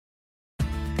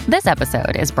This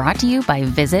episode is brought to you by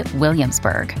Visit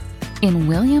Williamsburg. In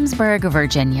Williamsburg,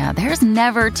 Virginia, there's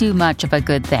never too much of a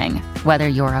good thing. Whether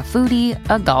you're a foodie,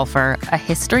 a golfer, a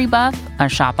history buff, a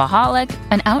shopaholic,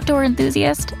 an outdoor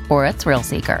enthusiast, or a thrill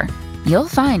seeker, you'll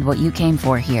find what you came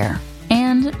for here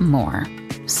and more.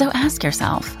 So ask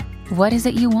yourself, what is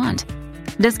it you want?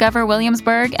 Discover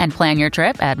Williamsburg and plan your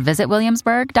trip at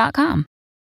visitwilliamsburg.com.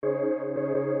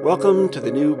 Welcome to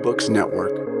the New Books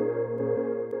Network.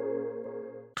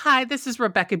 Hi, this is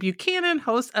Rebecca Buchanan,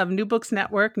 host of New Books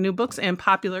Network, New Books and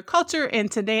Popular Culture,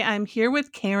 and today I'm here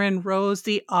with Karen Rose,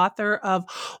 the author of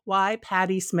Why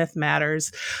Patti Smith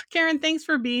Matters. Karen, thanks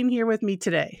for being here with me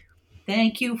today.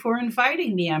 Thank you for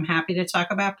inviting me. I'm happy to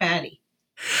talk about Patti.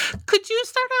 Could you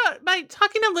start out by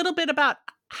talking a little bit about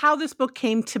how this book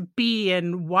came to be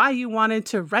and why you wanted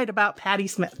to write about Patti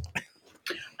Smith?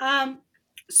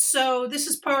 So this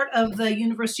is part of the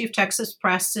University of Texas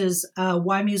Press's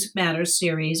Why Music Matters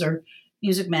series, or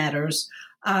Music Matters.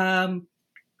 The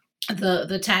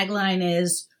tagline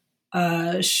is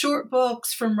short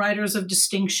books from writers of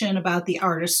distinction about the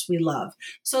artists we love.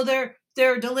 So they're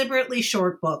deliberately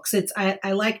short books.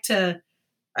 I like to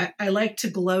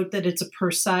gloat that it's a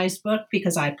purse-sized book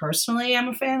because I personally am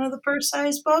a fan of the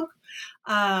purse-sized book.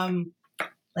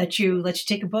 Let you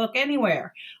take a book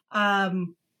anywhere.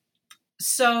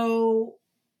 So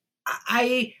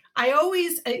I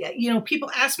always, people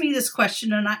ask me this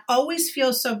question and I always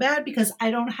feel so bad because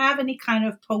I don't have any kind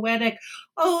of poetic,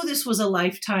 oh, this was a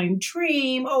lifetime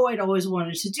dream. Oh, I'd always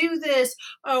wanted to do this.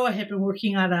 Oh, I had been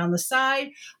working on it on the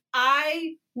side.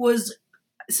 Evelyn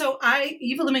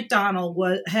McDonald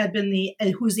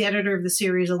who's the editor of the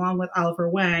series along with Oliver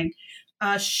Wang.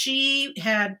 She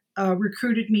had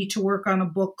recruited me to work on a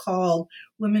book called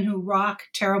Women Who Rock.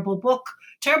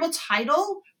 Terrible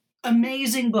title,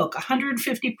 amazing book,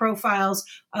 150 profiles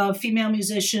of female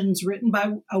musicians written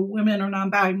by women or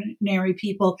non-binary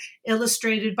people,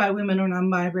 illustrated by women or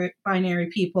non-binary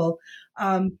people.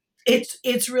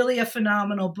 It's really a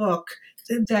phenomenal book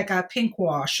that got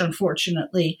pinkwashed,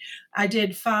 unfortunately. I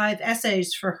did 5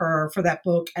 essays for her for that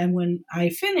book. And when I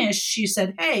finished, she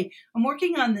said, hey, I'm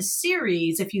working on this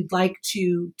series if you'd like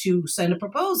to send a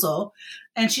proposal.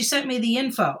 And she sent me the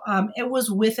info. It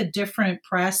was with a different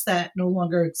press that no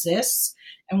longer exists.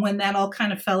 And when that all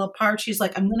kind of fell apart, she's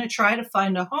like, I'm going to try to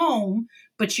find a home,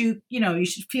 but you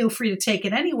should feel free to take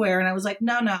it anywhere. And I was like,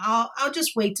 no, I'll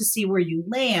just wait to see where you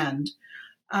land.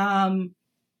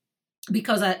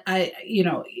 Because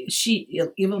Evelyn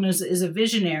is a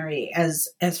visionary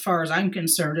as far as I'm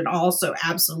concerned, and also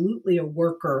absolutely a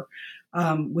worker,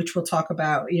 which we'll talk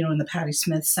about, in the Patti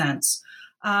Smith sense.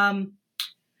 I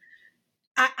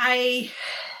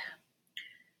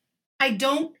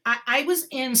was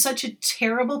in such a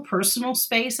terrible personal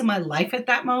space in my life at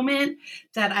that moment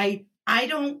that I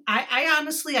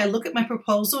honestly, I look at my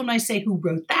proposal and I say, who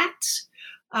wrote that?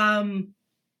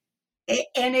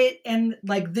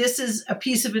 This is a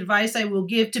piece of advice I will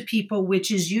give to people,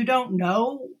 which is you don't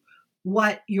know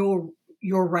what you're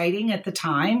writing at the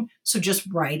time. So just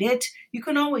write it. You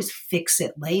can always fix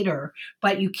it later,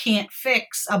 but you can't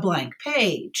fix a blank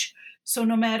page. So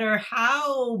no matter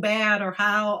how bad or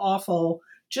how awful,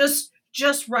 just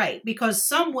write, because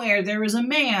somewhere there is a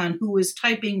man who is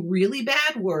typing really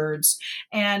bad words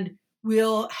and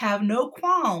will have no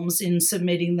qualms in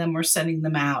submitting them or sending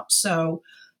them out. So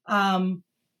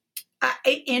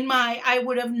I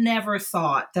would have never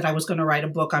thought that I was going to write a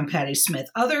book on Patti Smith.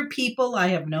 Other people I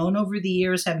have known over the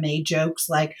years have made jokes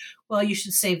like, well, you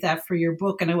should save that for your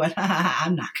book. And I went,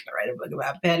 I'm not going to write a book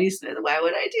about Patti Smith. Why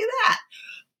would I do that?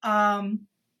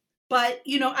 But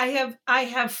I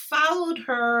have followed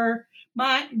her.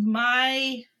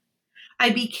 I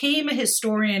became a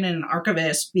historian and an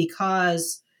archivist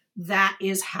because that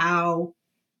is how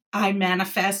I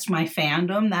manifest my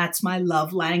fandom. That's my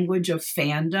love language of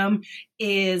fandom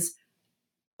is,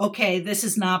 okay, this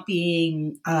is not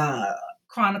being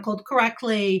chronicled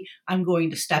correctly. I'm going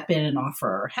to step in and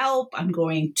offer help. I'm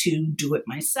going to do it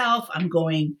myself. I'm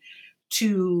going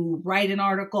to write an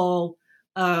article.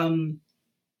 I'm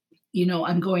going to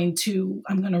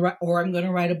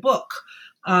write a book.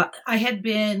 I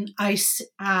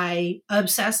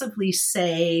obsessively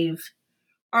save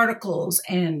articles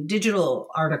and digital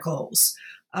articles.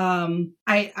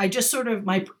 I just sort of,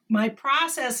 my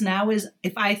process now is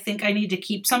if I think I need to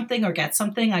keep something or get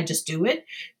something, I just do it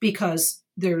because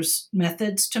there's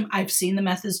I've seen the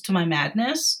methods to my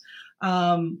madness.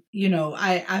 I'm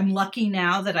lucky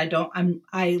now that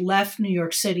I left New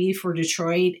York City for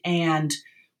Detroit, and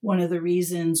one of the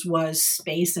reasons was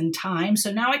space and time.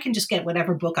 So now I can just get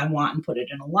whatever book I want and put it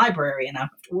in a library, and I don't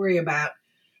have to worry about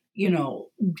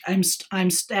I'm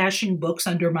stashing books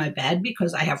under my bed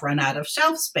because I have run out of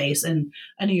shelf space in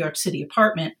a New York City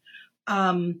apartment.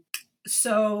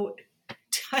 So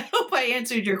I hope I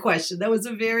answered your question. That was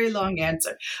a very long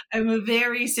answer. I'm a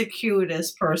very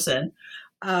circuitous person.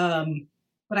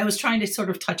 But I was trying to sort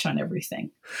of touch on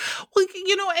everything. Well,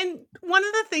 and one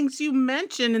of the things you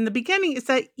mentioned in the beginning is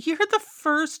that you're the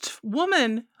first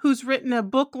woman who's written a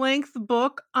book-length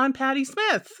book on Patti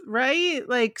Smith, right?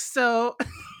 Like, so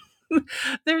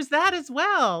there's that as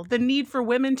well, the need for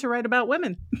women to write about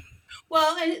women.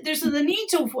 Well, and there's the need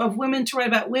of women to write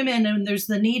about women, and there's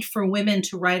the need for women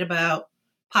to write about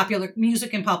popular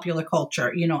music and popular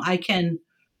culture. I can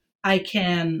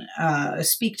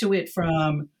speak to it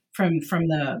from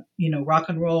the rock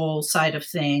and roll side of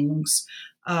things,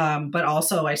 but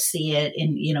also I see it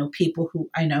in people who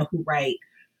I know who write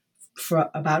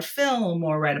about film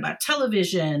or write about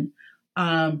television,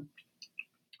 or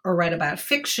write about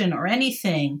fiction or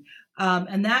anything,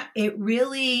 and that it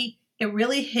really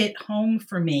hit home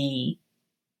for me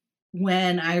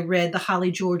when I read the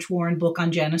Holly George Warren book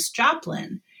on Janis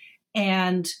Joplin.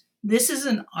 And this is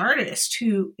an artist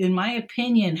who, in my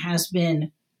opinion, has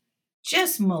been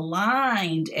just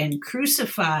maligned and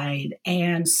crucified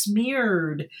and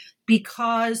smeared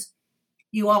because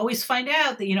you always find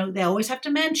out that, they always have to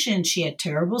mention she had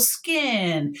terrible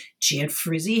skin, she had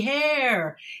frizzy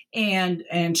hair, and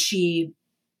she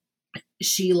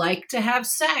liked to have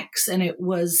sex. And it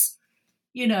was,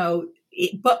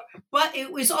 but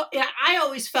it was, I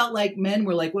always felt like men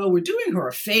were like, well, we're doing her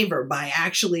a favor by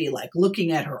actually like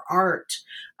looking at her art.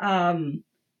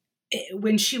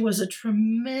 When she was a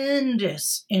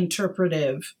tremendous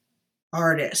interpretive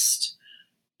artist.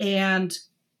 And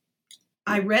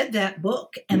I read that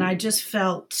book and I just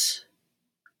felt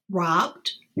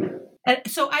robbed. And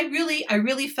so I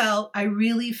really felt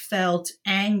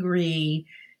angry,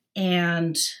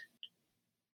 and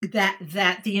that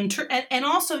and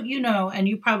also, and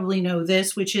you probably know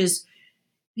this, which is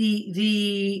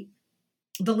the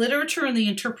literature and the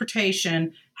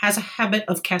interpretation has a habit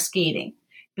of cascading,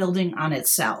 building on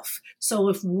itself. So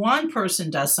if one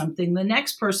person does something, the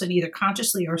next person, either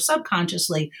consciously or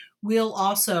subconsciously, will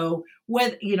also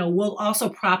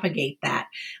propagate that.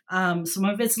 Some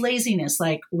of it's laziness,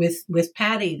 like with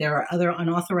Patti. There are other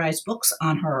unauthorized books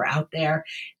on her out there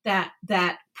that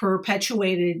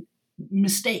perpetuated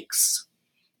mistakes,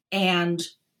 and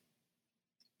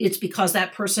it's because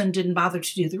that person didn't bother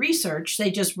to do the research.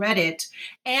 They just read it.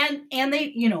 And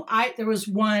they, there was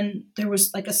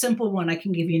like a simple one I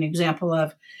can give you an example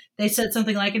of. They said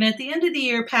something like, and at the end of the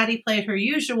year, Patti played her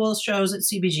usual shows at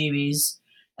CBGB's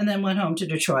and then went home to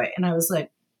Detroit. And I was like,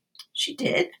 she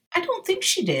did? I don't think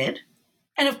she did.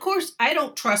 And of course, I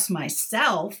don't trust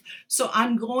myself. So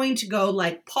I'm going to go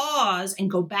like pause and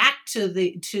go back to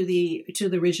the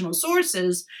original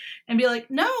sources and be like,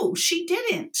 no, she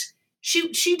didn't.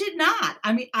 She did not.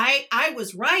 I mean, I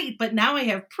was right, but now I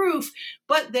have proof.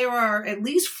 But there are at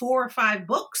least 4 or 5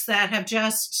 books that have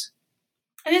just,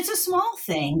 and it's a small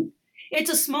thing.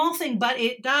 It's a small thing, but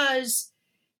it does,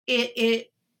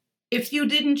 it if you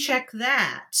didn't check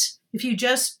that, if you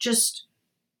just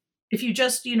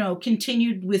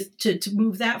continued with to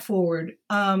move that forward.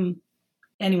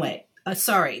 Anyway,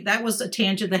 sorry, that was a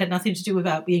tangent that had nothing to do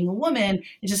about being a woman.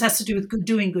 It just has to do with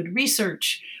doing good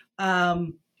research.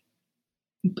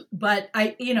 But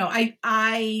I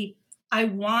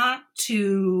want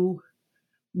to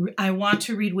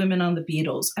read women on the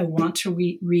Beatles. I want to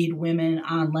read women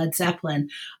on Led Zeppelin.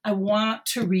 I want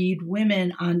to read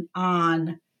women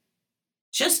on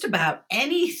just about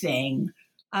anything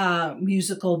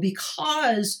musical,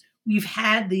 because we've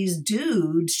had these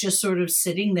dudes just sort of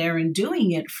sitting there and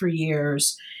doing it for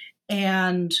years,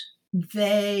 and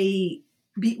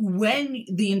when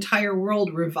the entire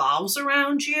world revolves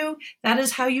around you, that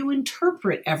is how you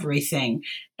interpret everything.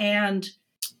 And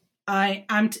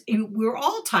we're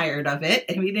all tired of it.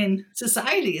 I mean, and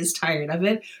society is tired of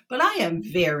it, but I am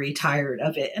very tired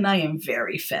of it, and I am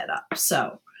very fed up.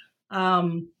 So,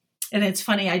 and it's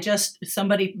funny,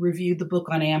 somebody reviewed the book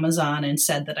on Amazon and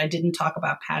said that I didn't talk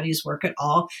about Patti's work at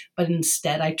all, but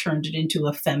instead I turned it into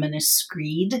a feminist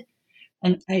screed.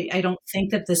 And I don't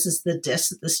think that this is the diss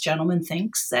that this gentleman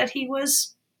thinks that he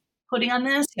was putting on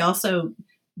this. He also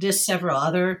dissed several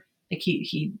other, like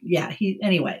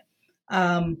anyway.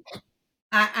 I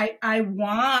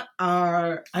want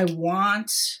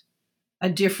a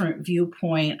different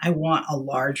viewpoint. I want a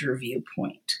larger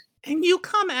viewpoint. And you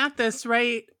come at this,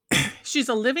 right? She's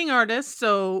a living artist,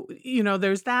 so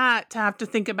there's that to have to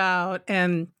think about,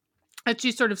 and that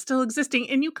she's sort of still existing.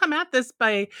 And you come at this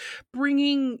by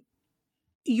bringing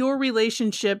your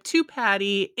relationship to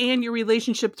Patty and your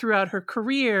relationship throughout her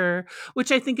career,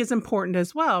 which I think is important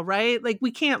as well, right? Like,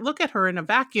 we can't look at her in a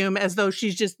vacuum as though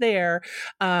she's just there,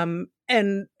 and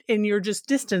you're just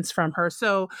distanced from her.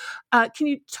 So can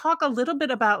you talk a little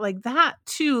bit about like that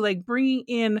too, like bringing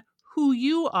in who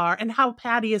you are and how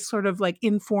Patty has sort of like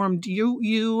informed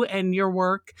you and your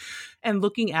work and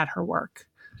looking at her work?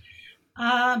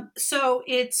 So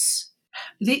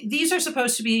these are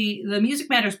supposed to be, the Music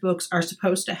Matters books are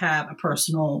supposed to have a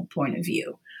personal point of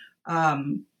view.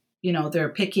 They're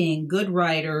picking good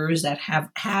writers that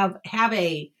have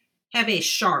a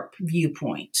sharp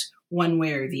viewpoint one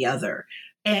way or the other,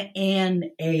 and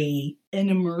an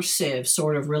immersive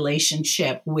sort of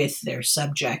relationship with their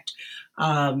subject.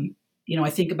 I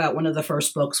think about one of the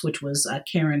first books, which was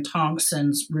Karen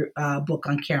Thompson's book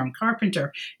on Karen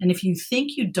Carpenter. And if you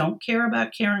think you don't care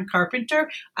about Karen Carpenter,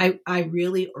 I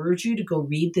really urge you to go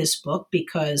read this book,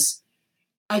 because,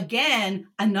 again,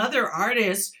 another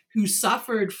artist who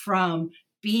suffered from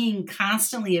being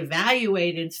constantly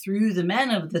evaluated through the men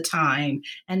of the time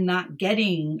and not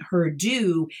getting her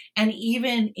due. And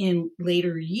even in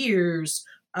later years,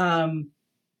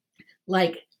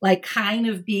 like kind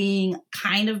of being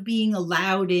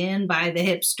allowed in by the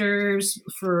hipsters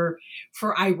for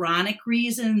ironic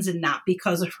reasons and not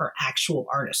because of her actual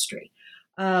artistry.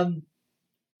 But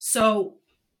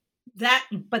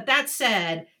that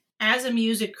said, as a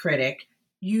music critic,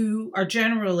 you are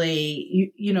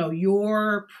generally,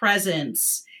 your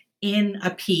presence in a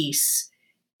piece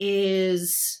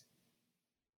is,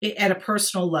 at a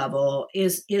personal level,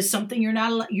 is something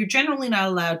you're generally not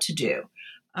allowed to do.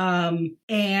 And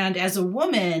as a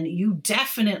woman, you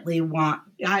definitely want,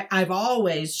 I've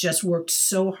always just worked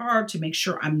so hard to make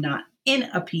sure I'm not in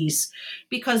a piece,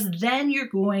 because then you're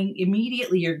going to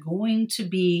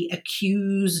be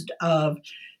accused of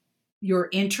your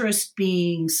interest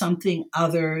being something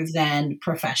other than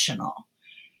professional.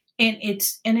 And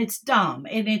it's dumb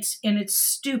and it's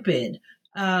stupid.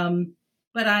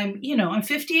 But I'm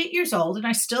 58 years old, and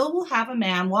I still will have a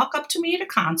man walk up to me at a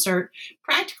concert,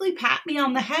 practically pat me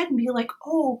on the head and be like,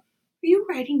 "Oh, are you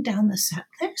writing down the set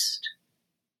list?"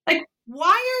 Like,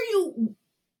 why are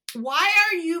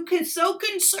you so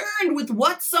concerned with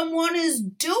what someone is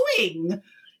doing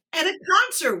at a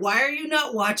concert? Why are you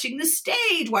not watching the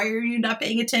stage? Why are you not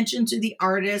paying attention to the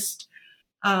artist?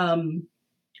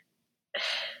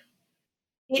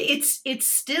 It's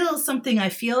still something I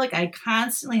feel like I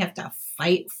constantly have to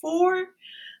fight for.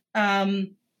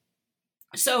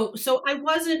 So I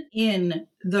wasn't in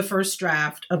the first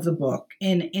draft of the book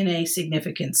in a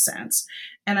significant sense.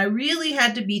 And I really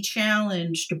had to be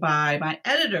challenged by my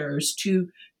editors to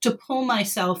pull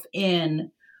myself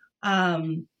in.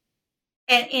 And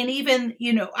even,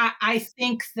 I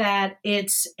think that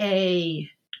it's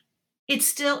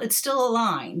still a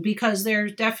line, because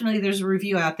there's a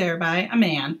review out there by a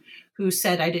man who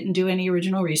said I didn't do any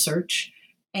original research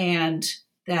and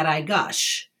that I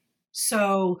gush.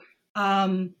 So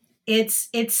it's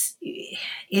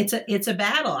a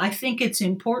battle. I think it's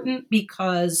important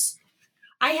because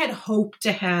I had hoped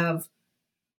to have,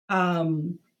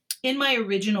 in my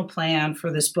original plan for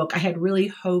this book, I had really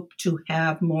hoped to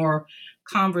have more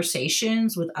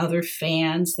conversations with other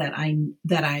fans that I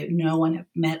know and have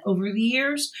met over the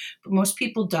years, but most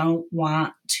people don't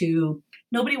want to.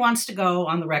 Nobody wants to go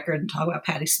on the record and talk about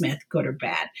Patti Smith, good or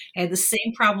bad. I had the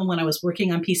same problem when I was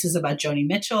working on pieces about Joni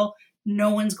Mitchell.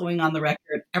 No one's going on the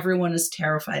record. Everyone is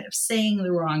terrified of saying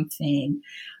the wrong thing.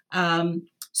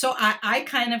 So I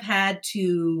kind of had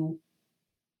to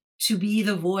be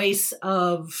the voice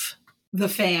of the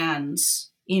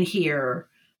fans in here.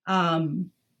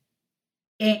 And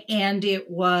it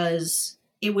was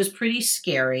pretty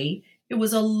scary. It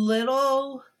was a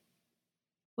little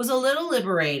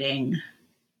liberating.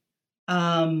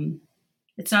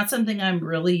 It's not something I'm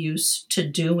really used to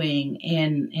doing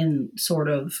in sort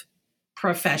of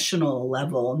professional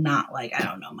level, not like, I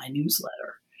don't know, my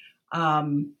newsletter.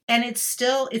 And it's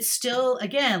still,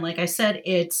 again, like I said,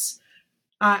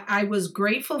 I was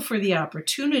grateful for the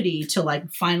opportunity to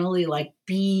like finally like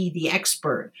be the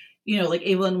expert. Like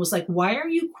Evelyn was like, "Why are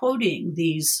you quoting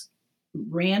these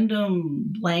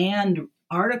random bland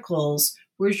articles?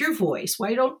 Where's your voice?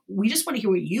 We just want to hear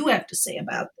what you have to say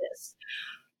about this?"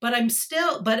 But I'm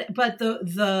still, but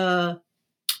the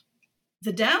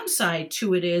downside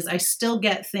to it is I still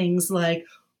get things like,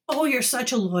 "Oh, you're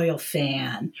such a loyal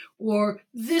fan," or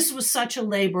 "This was such a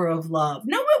labor of love."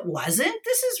 No, it wasn't.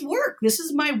 This is work. This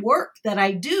is my work that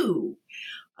I do.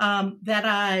 That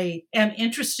I am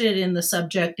interested in the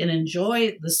subject and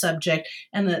enjoy the subject,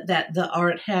 and that the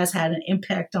art has had an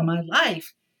impact on my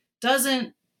life,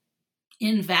 doesn't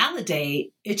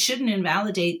it shouldn't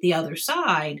invalidate the other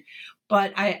side.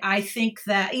 But I think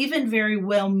that even very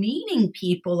well-meaning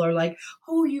people are like,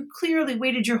 oh, you clearly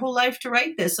waited your whole life to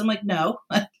write this. I'm like, no,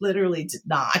 I literally did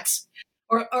not.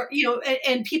 Or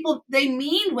and people, they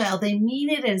mean well, they mean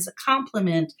it as a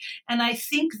compliment. And I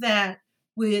think that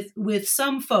with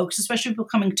some folks, especially people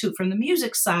coming to it from the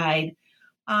music side,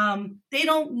 they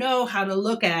don't know how to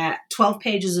look at 12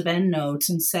 pages of endnotes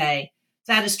and say,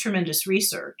 that is tremendous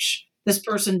research. This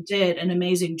person did an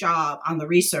amazing job on the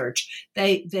research.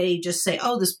 They just say,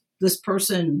 oh, this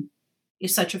person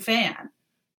is such a fan.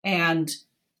 And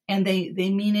they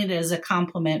mean it as a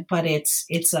compliment, but it's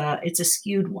a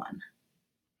skewed one.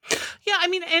 Yeah, I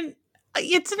mean, and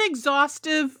it's an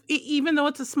exhaustive, even though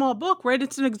it's a small book, right?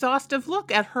 It's an exhaustive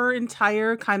look at her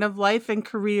entire kind of life and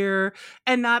career,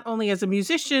 and not only as a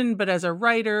musician, but as a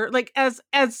writer, like as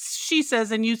she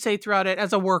says, and you say throughout it,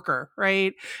 as a worker,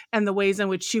 right? And the ways in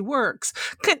which she works.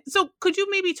 So could you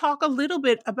maybe talk a little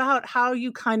bit about how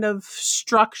you kind of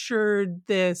structured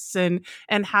this and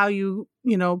how you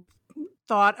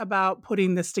thought about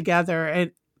putting this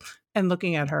together and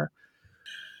looking at her?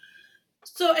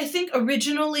 So I think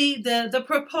originally the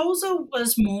proposal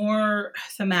was more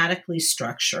thematically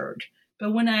structured,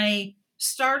 but when I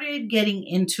started getting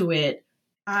into it,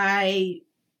 I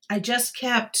just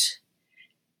kept.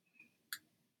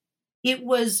 It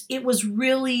was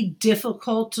really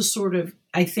difficult to sort of,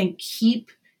 I think,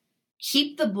 keep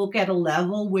the book at a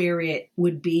level where it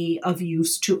would be of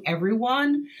use to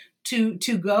everyone. To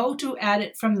go to at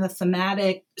it from the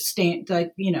thematic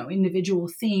individual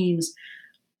themes.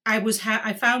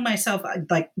 I found myself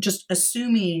like just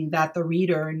assuming that the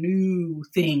reader knew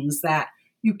things that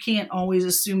you can't always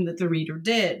assume that the reader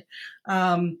did.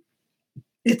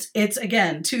 It's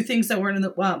again, two things that weren't in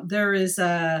the, well, there is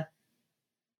when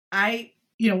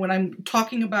I'm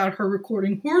talking about her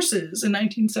recording horses in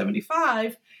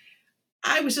 1975,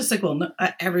 I was just like, well, no,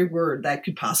 every word that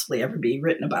could possibly ever be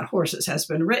written about horses has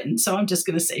been written. So I'm just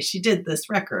going to say she did this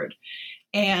record.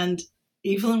 And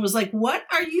Evelyn was like, what?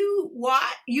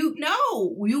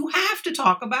 You have to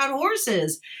talk about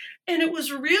horses. And it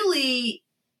was really,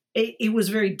 it was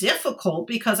very difficult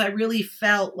because I really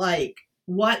felt like,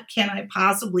 what can I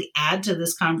possibly add to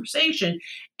this conversation?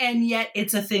 And yet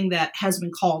it's a thing that has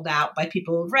been called out by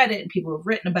people who have read it and people who have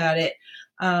written about it.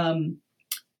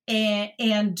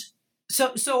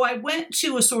 So I went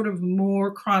to a sort of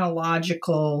more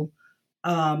chronological,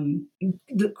 and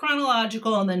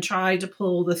then tried to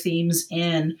pull the themes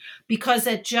in because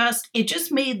it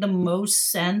just made the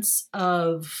most sense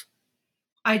of,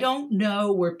 I don't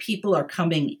know where people are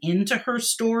coming into her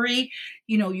story.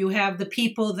 You have the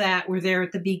people that were there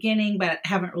at the beginning, but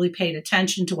haven't really paid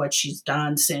attention to what she's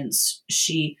done since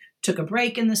she took a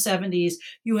break in the 70s.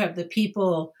 You have the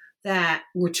people that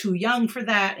were too young for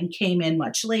that and came in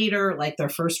much later, like their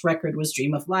first record was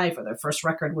Dream of Life or their first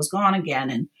record was Gone Again,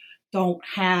 and don't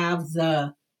have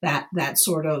that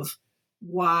sort of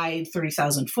wide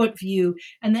 30,000 foot view.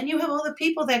 And then you have all the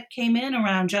people that came in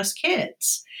around Just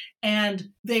Kids and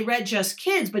they read Just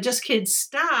Kids, but Just Kids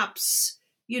stops,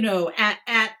 at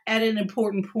an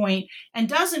important point and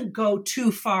doesn't go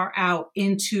too far out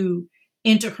into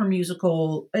her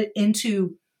musical,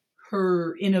 into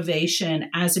her innovation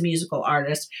as a musical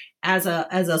artist, as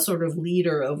a sort of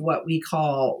leader of what we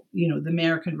call, the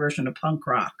American version of punk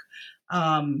rock.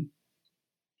 I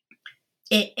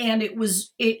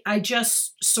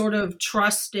just sort of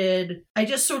trusted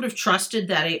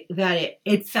that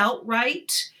it felt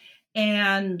right.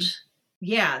 And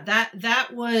yeah,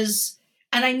 that was,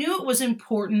 and I knew it was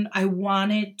important. I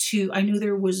knew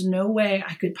there was no way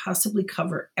I could possibly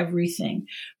cover everything,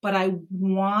 but I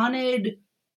wanted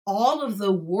all of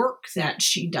the work that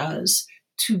she does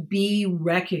to be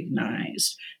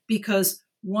recognized, because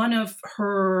one of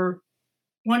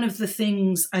the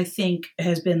things I think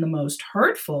has been the most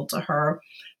hurtful to her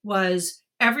was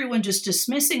everyone just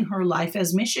dismissing her life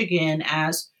as Michigan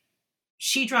as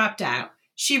she dropped out,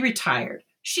 she retired,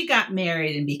 she got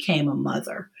married and became a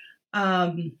mother.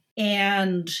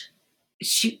 And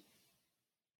she,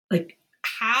 like,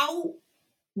 how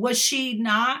was she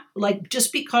not, like,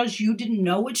 just because you didn't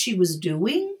know what she was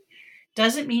doing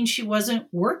doesn't mean she wasn't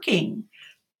working.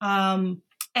 And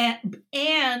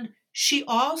she's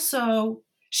also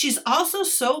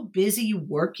so busy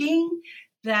working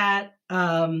that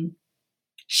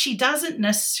she doesn't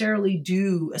necessarily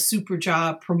do a super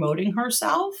job promoting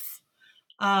herself,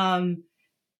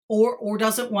 or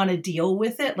doesn't want to deal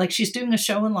with it. Like, she's doing a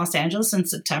show in Los Angeles in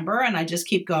September, and I just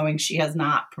keep going. This has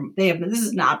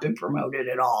not been promoted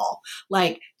at all.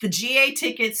 Like, the GA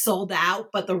tickets sold out,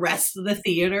 but the rest of the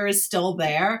theater is still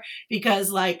there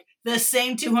because, like, the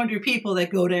same 200 people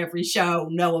that go to every show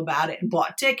know about it and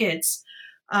bought tickets.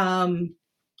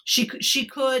 She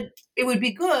could, it would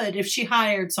be good if she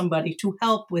hired somebody to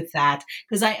help with that,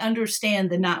 because I understand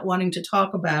the not wanting to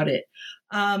talk about it.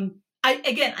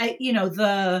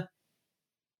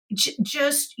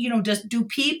 Just do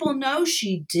people know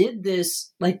she did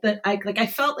this? Like that, I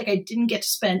felt like I didn't get to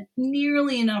spend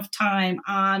nearly enough time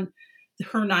on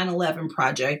her 9/11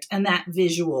 project and that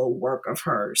visual work of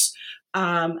hers.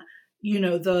 The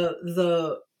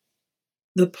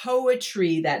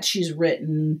poetry that she's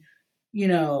written,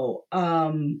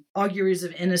 Auguries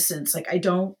of Innocence. Like I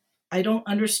don't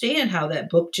understand how that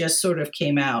book just sort of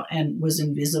came out and was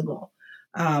invisible,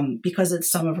 because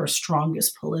it's some of her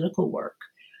strongest political work.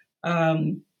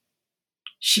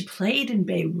 She played in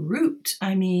Beirut.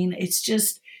 I mean, it's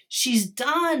just, she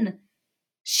does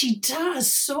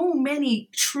so many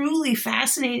truly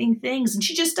fascinating things, and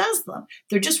she just does them.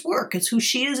 They're just work. It's who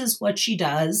she is what she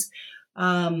does.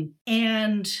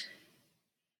 And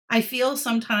I feel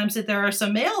sometimes that there are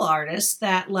some male artists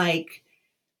that like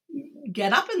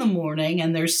get up in the morning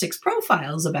and there's 6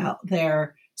 profiles about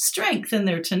their strength and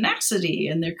their tenacity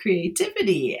and their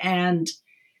creativity, and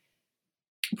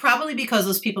probably because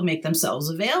those people make themselves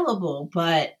available,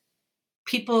 but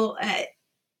people,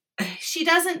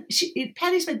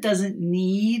 Patti Smith doesn't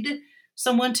need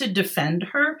someone to defend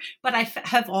her, but I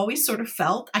have always sort of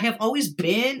felt, I have always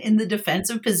been in the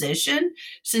defensive position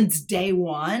since day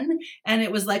one. And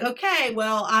it was like, okay,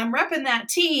 well, I'm repping that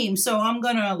team, so I'm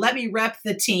going to let me rep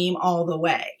the team all the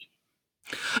way.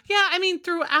 Yeah. I mean,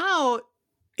 throughout,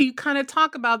 you kind of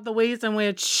talk about the ways in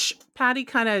which Patti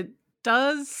kind of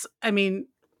does, I mean,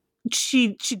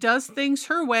 she does things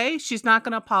her way. She's not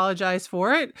going to apologize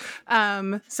for it.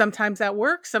 Sometimes that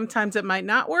works. Sometimes it might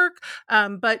not work.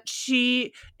 But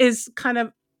she is kind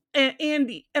of,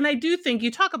 and I do think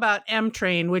you talk about M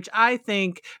Train, which I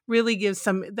think really gives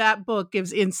that book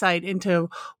gives insight into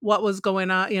what was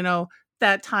going on,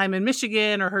 that time in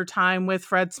Michigan or her time with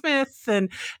Fred Smith.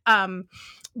 And,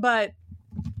 but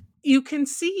you can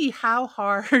see how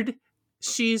hard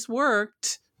she's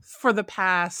worked for the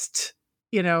past,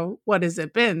 what has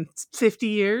it been? 50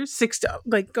 years, 60,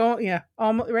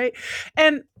 almost, right?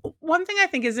 And one thing I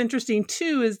think is interesting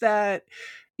too, is that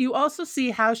you also see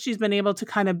how she's been able to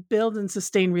kind of build and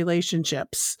sustain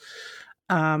relationships.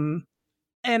 And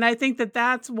I think that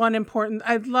that's one important,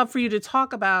 I'd love for you to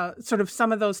talk about sort of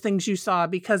some of those things you saw,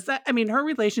 because her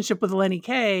relationship with Lenny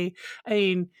Kaye,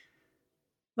 and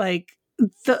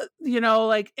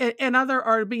other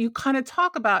art, but you kind of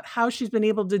talk about how she's been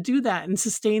able to do that and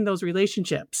sustain those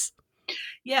relationships.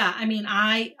 Yeah. I mean,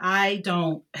 I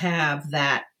don't have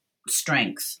that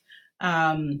strength.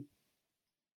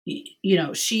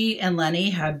 She and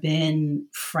Lenny have been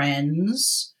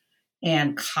friends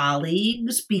and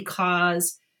colleagues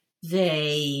because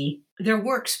they're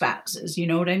work spouses. You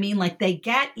know what I mean? Like they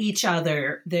get each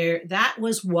other there. That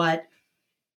was what,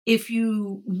 if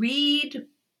you read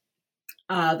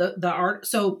the art.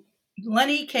 So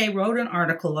Lenny Kaye wrote an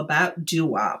article about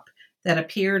doo-wop that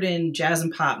appeared in Jazz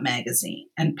and Pop magazine,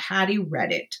 and Patti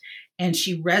read it, and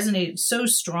she resonated so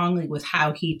strongly with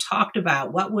how he talked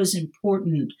about what was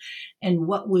important and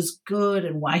what was good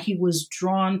and why he was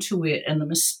drawn to it and the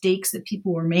mistakes that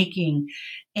people were making.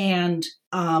 And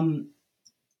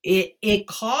it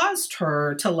caused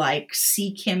her to like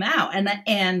seek him out.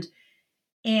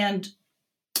 And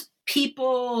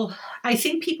people, I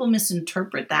think people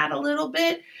misinterpret that a little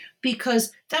bit,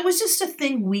 because that was just a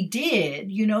thing we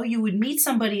did. You would meet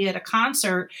somebody at a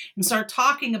concert and start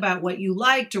talking about what you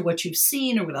liked or what you've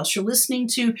seen or what else you're listening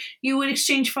to. You would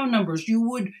exchange phone numbers.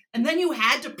 And then you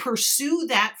had to pursue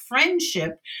that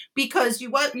friendship because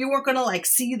you weren't going to like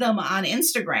see them on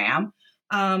Instagram.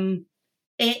 And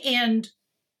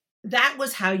that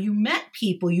was how you met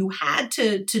people. You had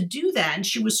to do that. And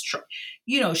she was,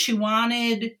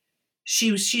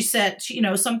 she said,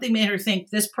 something made her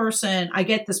think, this person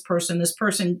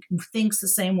thinks the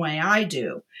same way I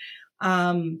do.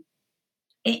 And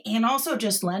also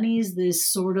just Lenny's this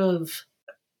sort of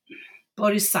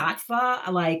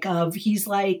bodhisattva, he's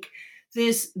like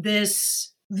this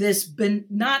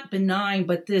not benign,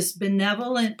 but this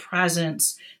benevolent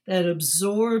presence that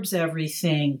absorbs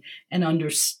everything and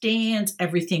understands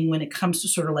everything when it comes to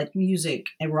sort of like music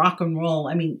and rock and roll.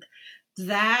 I mean,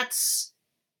 there's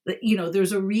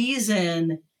a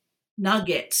reason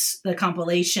Nuggets, the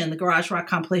garage rock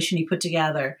compilation he put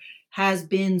together, has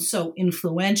been so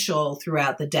influential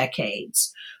throughout the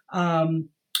decades.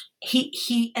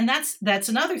 and that's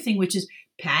another thing, which is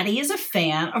Patty is a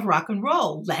fan of rock and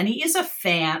roll. Lenny is a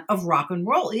fan of rock and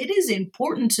roll. It is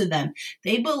important to them.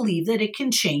 They believe that it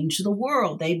can change the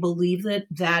world. They believe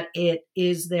that it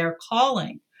is their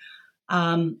calling.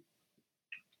 And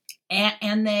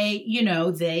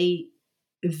they,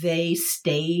 they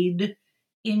stayed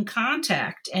in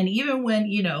contact. And even when,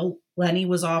 Lenny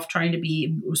was off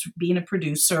was being a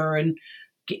producer and,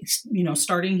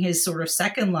 starting his sort of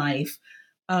second life,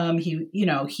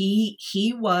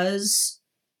 he was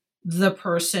the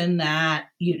person that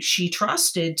she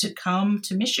trusted to come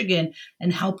to Michigan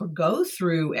and help her go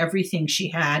through everything she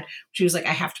had. She was like,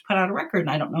 I have to put out a record and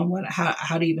I don't know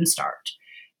how to even start.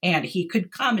 And he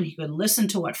could come and he could listen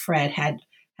to what Fred had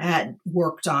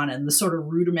worked on and the sort of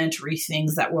rudimentary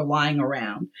things that were lying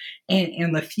around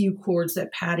and the few chords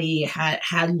that Patty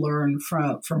had learned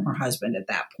from her husband at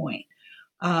that point.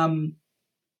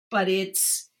 But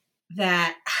it's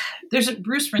that there's a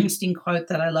Bruce Springsteen quote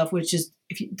that I love, which is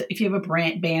if you have a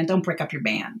band, don't break up your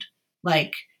band.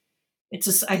 Like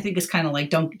I think it's kind of like,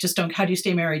 don't, how do you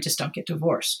stay married? Just don't get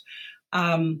divorced.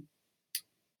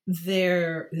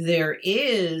 There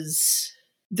is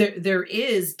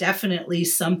definitely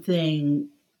something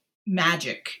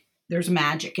magic. There's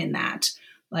magic in that,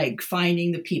 like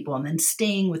finding the people and then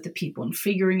staying with the people and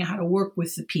figuring out how to work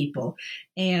with the people.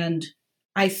 And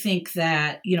I think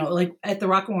that, like at the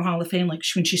Rock and Roll Hall of Fame, like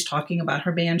when she's talking about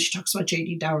her band, she talks about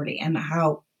J.D. Dougherty and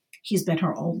how he's been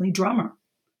her only drummer,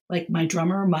 like my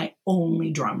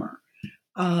only drummer.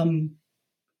 And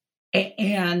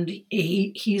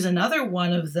he's another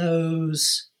one of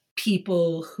those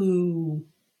people who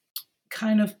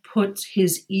kind of puts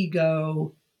his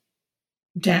ego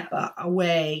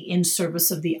away in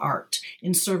service of the art,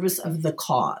 in service of the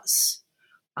cause.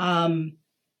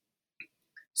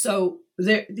 So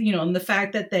there, and the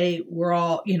fact that they were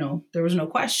all, there was no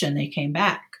question they came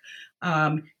back.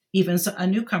 Even a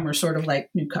newcomer,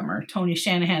 Tony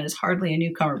Shanahan is hardly a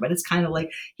newcomer, but it's kind of like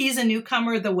he's a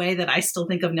newcomer the way that I still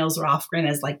think of Nils Lofgren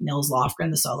as like Nils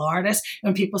Lofgren, the solo artist.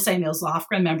 When people say Nils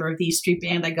Lofgren, member of the E Street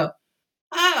Band, I go,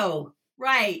 oh,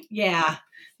 right. Yeah.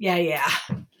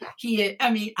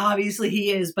 Obviously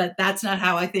he is, but that's not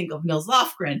how I think of Nils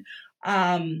Lofgren.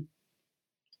 And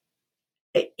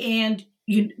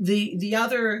the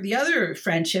other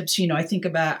friendships, I think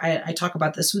about, I talk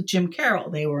about this with Jim Carroll.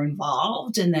 They were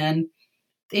involved and then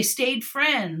they stayed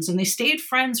friends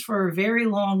for a very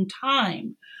long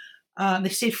time. They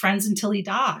stayed friends until he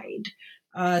died.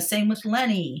 Same with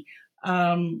Lenny.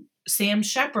 Sam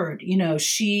Shepard,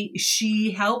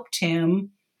 she helped him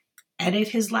edit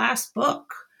his last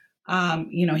book.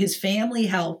 His family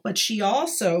helped, but she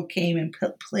also came and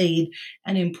played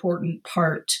an important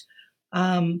part.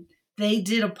 They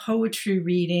did a poetry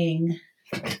reading.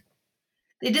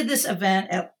 They did this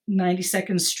event at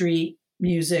 92nd Street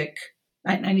Music,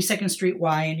 92nd Street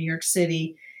Y in New York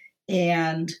City.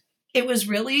 And it was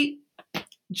really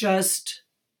just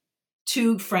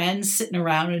two friends sitting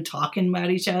around and talking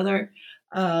about each other.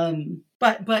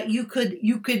 But you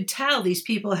could tell these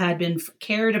people had been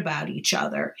cared about each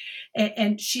other.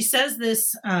 And she says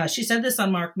this, she said this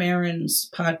on Mark Maron's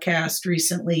podcast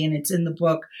recently, and it's in the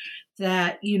book,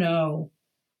 that,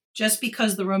 just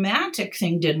because the romantic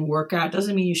thing didn't work out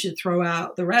doesn't mean you should throw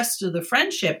out the rest of the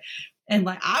friendship. And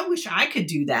like, I wish I could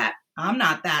do that. I'm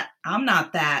not that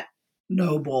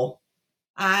noble.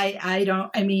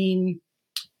 I'm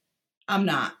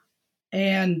not.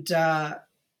 And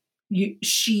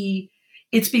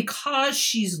it's because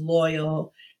she's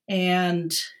loyal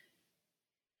and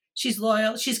she's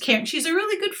loyal. She's caring. She's a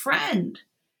really good friend.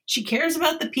 She cares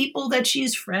about the people that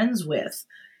she's friends with.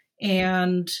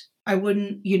 And I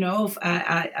wouldn't, if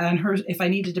if I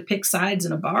needed to pick sides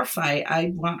in a bar fight,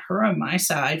 I want her on my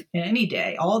side any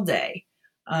day, all day.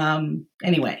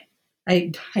 Anyway,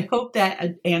 I hope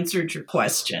that answered your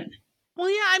question.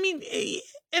 Well, yeah,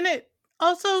 and it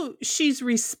also, she's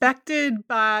respected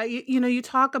by, you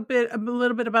talk a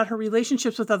little bit about her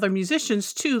relationships with other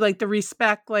musicians too, like the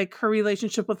respect, like her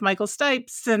relationship with Michael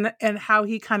Stipes and how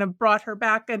he kind of brought her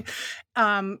back. And,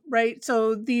 right.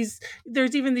 So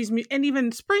there's even and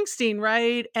even Springsteen,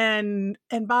 right. And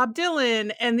Bob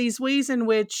Dylan, and these ways in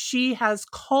which she has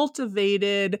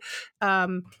cultivated,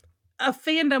 a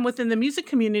fandom within the music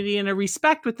community and a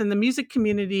respect within the music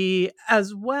community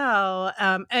as well,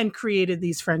 and created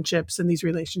these friendships and these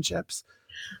relationships.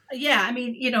 Yeah,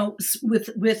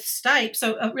 with Stipe.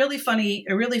 So a really funny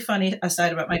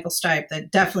aside about Michael Stipe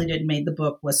that definitely didn't make the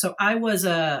book was, so I was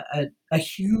a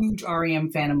huge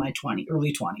REM fan in my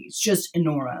early 20s, just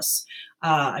enormous.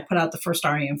 I put out the first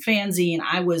REM fanzine.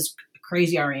 I was a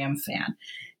crazy REM fan.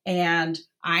 And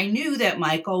I knew that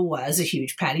Michael was a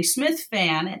huge Patti Smith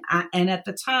fan, and at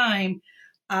the time,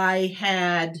 I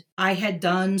had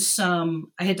done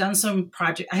some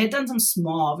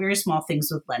small, very small things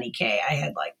with Lenny Kaye. I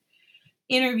had like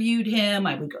interviewed him.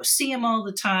 I would go see him all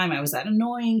the time. I was that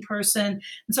annoying person,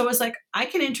 and so I was like, I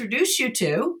can introduce you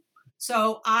to.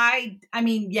 So I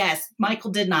mean, yes,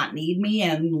 Michael did not need me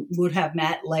and would have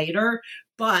met later,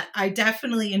 but I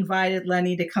definitely invited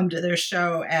Lenny to come to their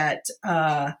show at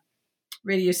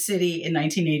Radio City in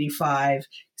 1985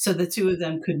 so the two of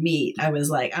them could meet. I was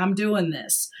like, I'm doing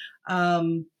this.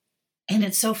 And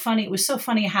it's so funny. It was so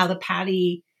funny how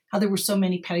there were so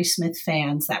many Patti Smith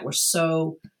fans that were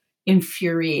so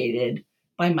infuriated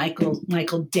by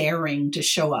Michael daring to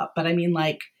show up. But I mean,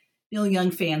 like, Neil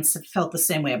Young fans felt the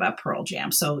same way about Pearl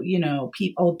Jam. So, you know,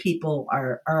 old people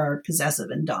are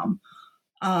possessive and dumb.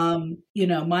 You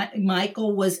know,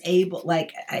 Michael was able,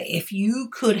 like, if you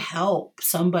could help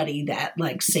somebody that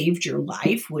like saved your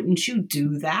life, wouldn't you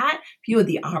do that? If you had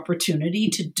the opportunity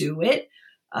to do it,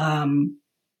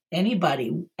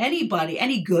 anybody,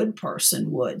 any good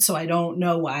person would. So I don't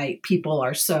know why people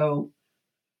are so,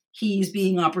 he's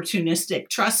being opportunistic.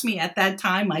 Trust me, at that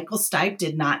time, Michael Stipe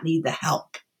did not need the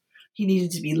help. He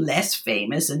needed to be less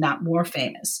famous and not more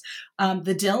famous.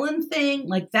 The Dylan thing,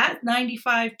 like that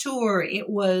 95 tour, it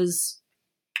was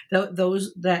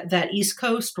that East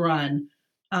Coast run.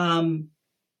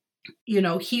 You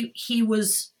know,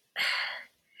 he's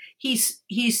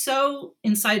so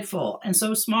insightful and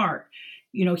so smart.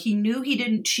 You know, he knew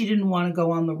she didn't want to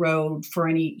go on the road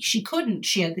she couldn't,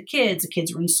 she had the kids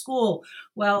were in school.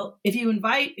 Well, he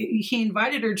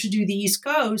invited her to do the East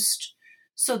Coast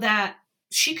so that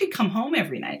she could come home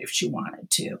every night if she wanted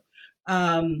to.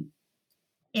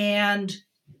 And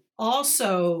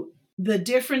also the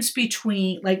difference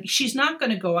between, like, she's not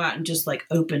going to go out and just like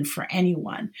open for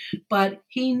anyone, but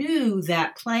he knew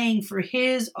that playing for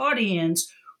his audience,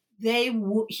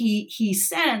 he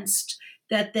sensed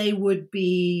that they would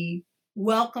be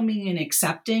welcoming and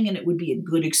accepting, and it would be a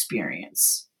good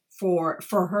experience for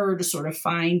her to sort of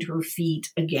find her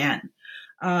feet again.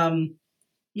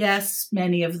 Yes,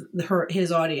 many of his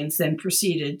audience then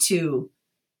proceeded to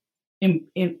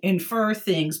infer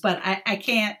things, but I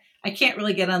can't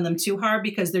really get on them too hard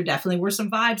because there definitely were some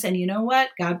vibes. And you know what?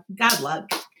 God love,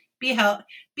 be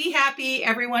happy.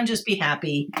 Everyone, just be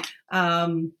happy.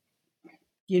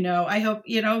 You know, I hope,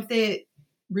 you know, they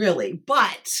really,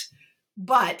 but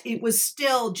it was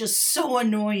still just so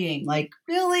annoying. Like,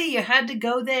 really, you had to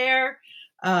go there.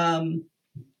 But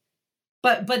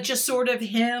just sort of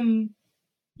him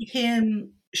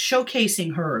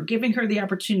showcasing her, giving her the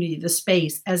opportunity, the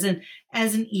space as an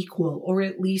equal, or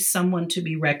at least someone to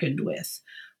be reckoned with.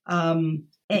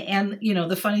 And you know,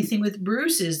 the funny thing with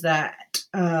Bruce is that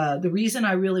the reason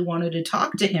I really wanted to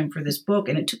talk to him for this book,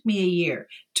 and it took me a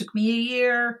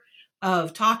year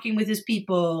of talking with his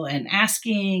people and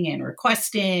asking and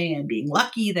requesting and being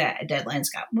lucky that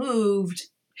Deadlands got moved.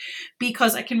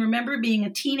 Because I can remember being a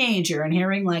teenager and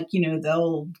hearing, like, you know, the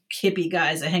old hippie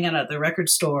guys that hang out at the record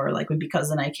store, like when Because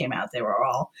the Night came out, they were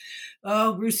all,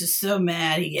 oh, Bruce is so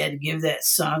mad he had to give that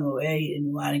song away. He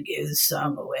didn't want to give the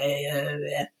song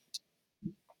away.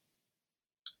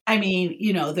 I mean,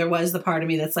 you know, there was the part of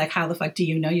me that's like, how the fuck do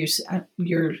you know you're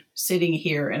sitting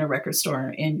here in a record store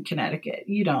in Connecticut?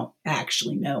 You don't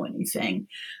actually know anything.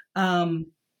 But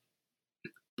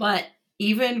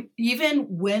even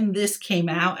when this came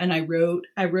out, and I wrote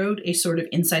a sort of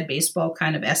inside baseball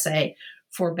kind of essay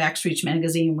for Backstreet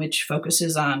Magazine, which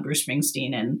focuses on Bruce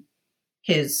Springsteen and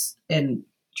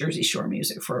Jersey Shore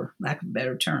music, for lack of a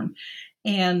better term.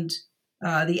 And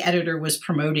the editor was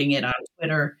promoting it on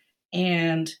Twitter,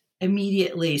 and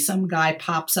immediately some guy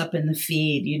pops up in the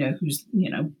feed, you know, who's,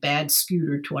 you know, Bad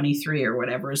Scooter 23 or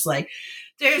whatever, is like,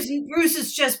 Bruce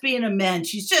is just being a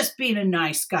mensch. He's just being a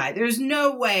nice guy. There's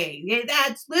no way.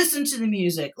 Listen to the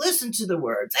music. Listen to the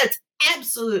words. That's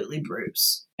absolutely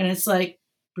Bruce. And it's like,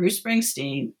 Bruce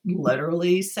Springsteen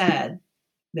literally said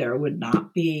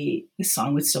the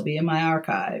song would still be in my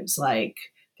archives. Like,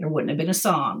 there wouldn't have been a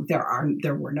song.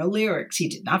 There were no lyrics. He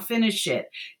did not finish it.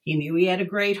 He knew he had a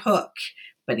great hook,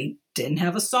 but he didn't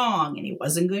have a song, and he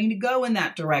wasn't going to go in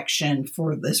that direction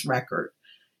for this record.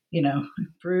 You know,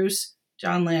 Bruce,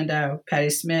 John Landau, Patti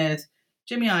Smith,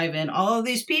 Jimmy Iovine, all of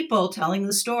these people telling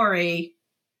the story.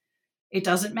 It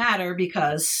doesn't matter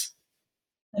because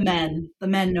the men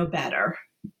know better.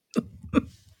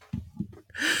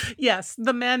 Yes,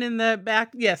 the men in the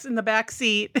back. Yes, in the back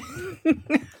seat.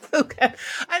 Okay,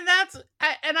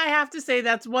 and I have to say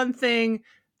that's one thing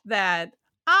that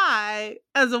I,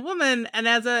 as a woman and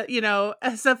as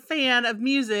a fan of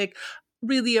music,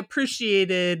 really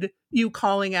appreciated you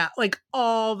calling out like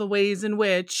all the ways in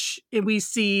which we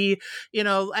see,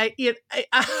 I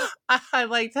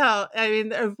liked how, I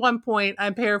mean, at one point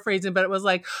I'm paraphrasing, but it was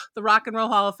like the Rock and Roll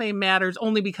Hall of Fame matters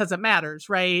only because it matters,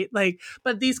 right? Like,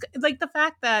 but these, like the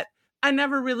fact that I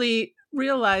never really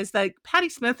realized that Patti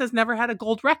Smith has never had a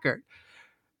gold record,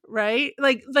 right?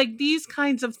 Like these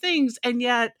kinds of things, and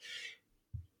yet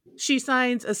she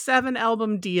signs a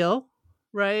 7-album deal,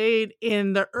 right,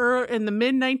 in the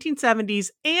mid 1970s,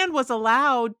 and was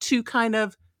allowed to kind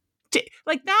of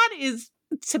like, that is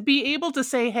to be able to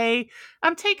say, hey,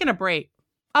 I'm taking a break.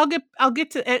 I'll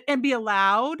get to it, and be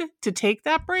allowed to take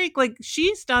that break. Like,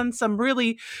 she's done some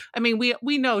really, I mean,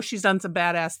 we know she's done some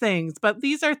badass things, but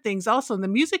these are things also in the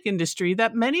music industry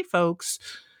that many folks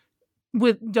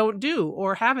don't do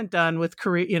or haven't done with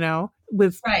career,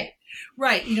 with right.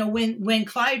 When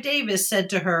Clive Davis said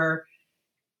to her,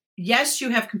 yes,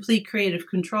 you have complete creative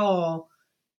control,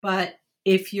 but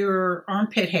if your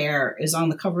armpit hair is on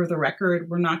the cover of the record,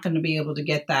 we're not going to be able to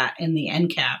get that in the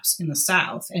end caps in the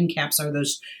South. End caps are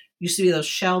used to be those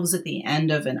shelves at the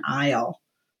end of an aisle.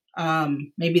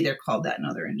 Maybe they're called that in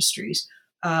other industries.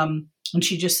 And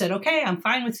she just said, okay, I'm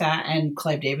fine with that. And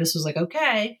Clive Davis was like,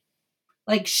 okay.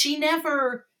 Like, she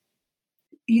never,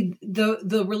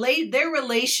 their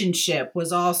relationship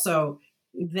was also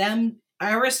them,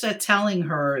 Arista telling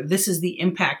her, this is the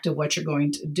impact of what you're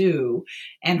going to do.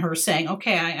 And her saying,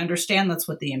 okay, I understand that's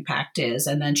what the impact is.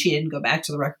 And then she didn't go back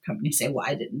to the record company and say,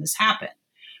 why didn't this happen?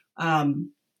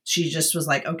 She just was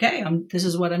like, okay, this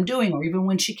is what I'm doing. Or even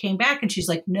when she came back and she's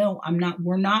like, no,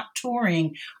 we're not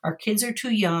touring. Our kids are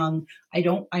too young.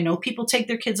 I know people take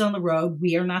their kids on the road.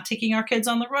 We are not taking our kids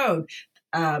on the road.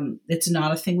 It's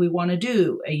not a thing we want to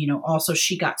do. Also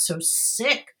she got so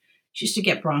sick. She used to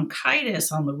get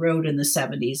bronchitis on the road in the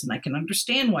 70s. And I can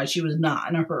understand why she was not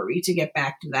in a hurry to get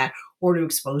back to that or to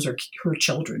expose her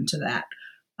children to that.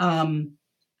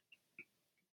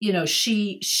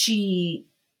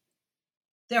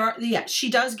 She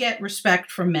does get respect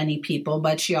from many people,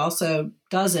 but she also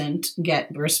doesn't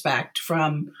get respect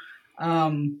from,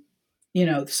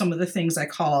 some of the things I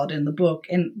called in the book.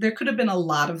 And there could have been a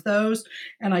lot of those.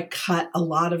 And I cut a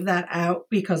lot of that out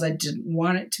because I didn't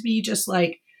want it to be just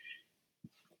like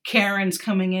Karen's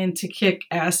coming in to kick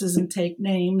asses and take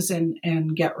names and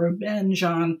get revenge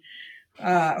on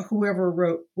whoever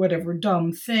wrote whatever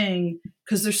dumb thing.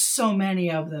 Because there's so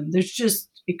many of them.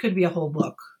 It could be a whole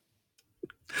book.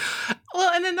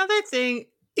 Well, and another thing,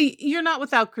 you're not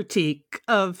without critique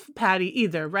of Patti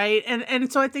either, right?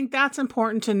 And so I think that's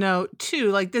important to note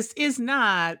too. Like, this is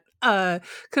not a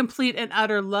complete and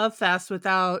utter love fest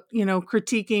without,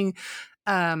 critiquing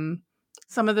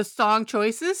some of the song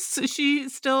choices she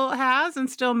still has and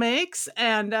still makes,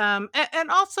 and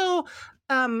also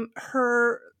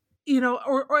her,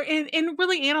 or in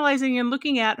really analyzing and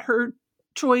looking at her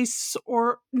choice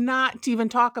or not to even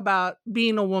talk about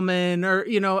being a woman or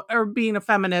being a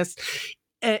feminist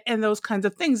and those kinds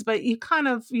of things, but you kind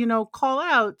of call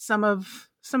out some of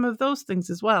those things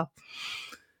as well.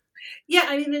 Yeah,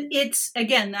 I mean, it's,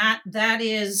 again, that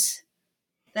is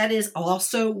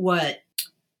also what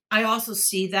I also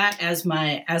see that as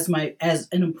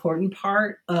an important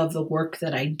part of the work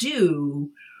that I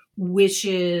do, which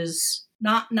is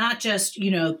not just,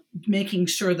 making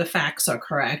sure the facts are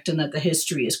correct and that the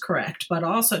history is correct, but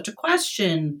also to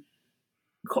question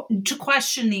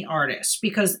the artist,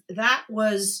 because that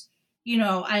was,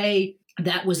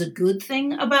 that was a good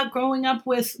thing about growing up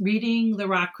with reading the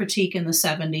rock critique in the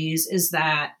 70s, is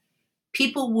that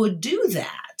people would do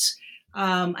that.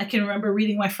 I can remember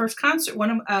reading my first concert,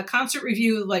 a concert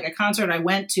review, like a concert I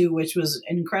went to, which was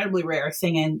an incredibly rare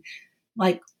thing, and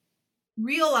like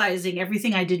realizing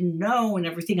everything I didn't know and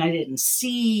everything I didn't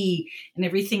see and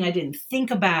everything I didn't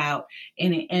think about,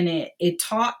 and it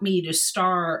taught me to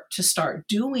start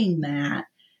doing that,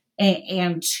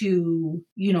 and to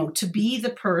be the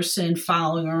person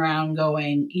following around,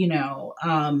 going, to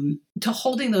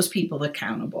holding those people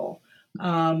accountable.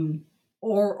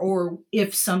 Or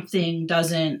if something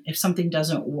doesn't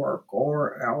work,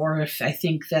 or if I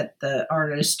think that the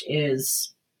artist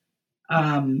is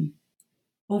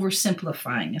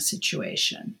oversimplifying a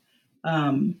situation.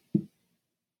 I'm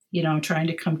trying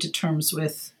to come to terms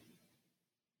with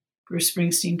Bruce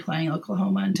Springsteen playing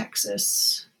Oklahoma and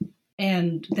Texas.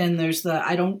 And then there's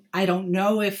I don't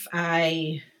know if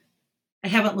I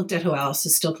haven't looked at who else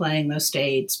is still playing those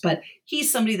states, but he's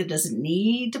somebody that doesn't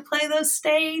need to play those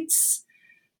states.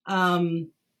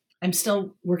 I'm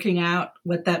still working out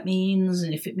what that means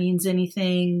and if it means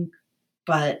anything,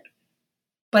 but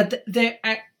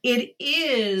it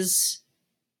is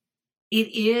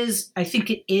I think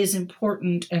it is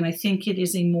important, and I think it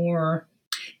is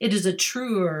a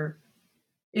truer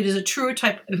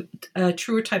type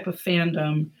of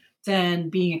fandom than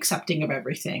being accepting of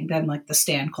everything, than like the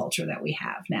stan culture that we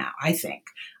have now. I think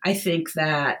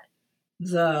that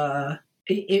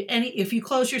if you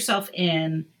close yourself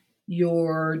in,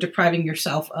 you're depriving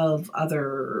yourself of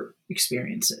other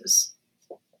experiences.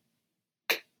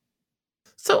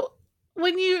 So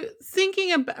when you're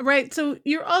thinking about, right, so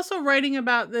you're also writing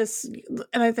about this,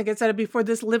 and I think I said it before,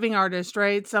 this living artist,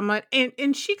 right? Someone,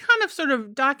 and she kind of sort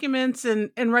of documents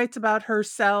and writes about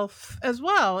herself as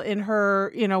well in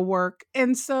her, work.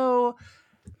 And so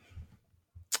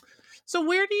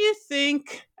where do you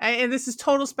think, and this is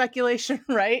total speculation,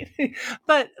 right?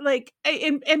 But like,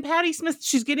 and Patti Smith,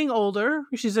 she's getting older.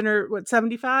 She's in her,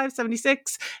 75,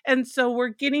 76. And so we're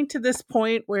getting to this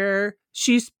point where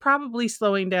she's probably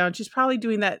slowing down. She's probably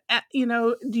doing that.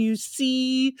 Do you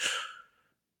see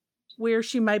where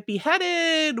she might be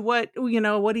headed? What do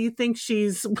you think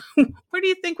where do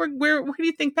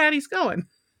you think Patti's going?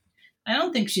 I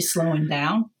don't think she's slowing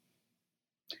down.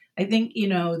 I think,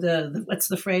 the what's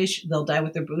the phrase? They'll die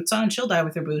with their boots on. She'll die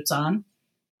with her boots on.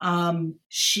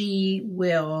 She's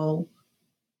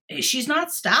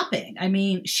not stopping. I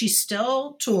mean, she's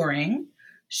still touring.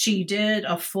 She did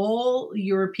a full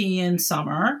European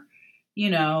summer.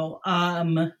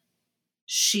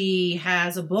 She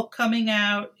has a book coming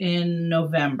out in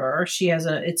November.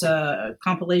 It's a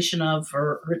compilation of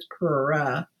her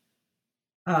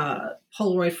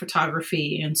Polaroid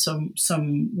photography and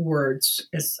some words,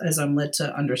 as I'm led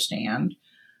to understand.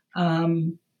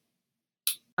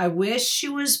 I wish she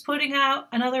was putting out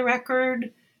another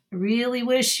record. I really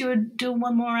wish she would do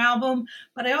one more album,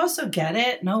 but I also get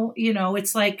it. No,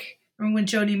 it's like when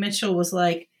Joni Mitchell was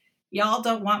like, y'all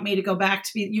don't want me to go back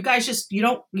to be, you guys you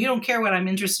don't care what I'm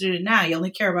interested in now. You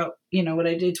only care about, what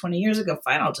I did 20 years ago.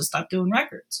 Fine, I'll just stop doing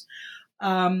records.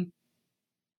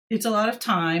 It's a lot of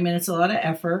time and it's a lot of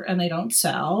effort, and they don't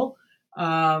sell.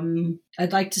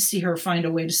 I'd like to see her find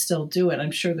a way to still do it.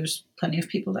 I'm sure there's plenty of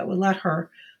people that would let her.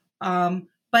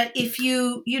 But if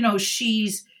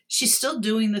she's still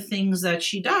doing the things that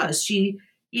she does. She,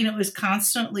 is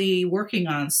constantly working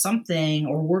on something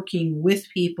or working with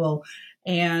people,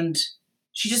 and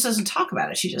she just doesn't talk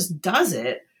about it. She just does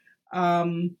it.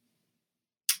 And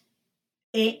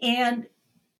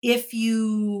if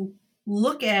you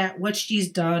look at what she's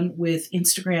done with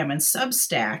Instagram and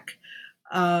Substack,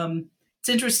 it's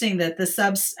interesting that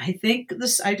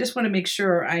I just want to make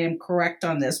sure I am correct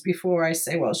on this before I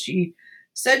say, well, she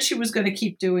said she was going to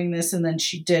keep doing this and then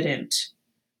she didn't.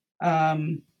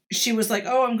 She was like,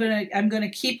 oh, I'm going to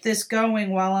keep this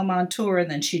going while I'm on tour.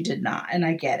 And then she did not. And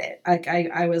I get it.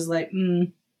 I was like,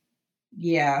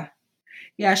 yeah.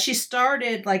 Yeah. She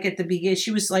started like at the beginning.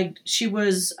 She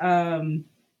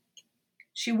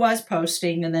was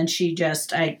posting, and then she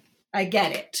just, I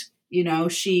get it.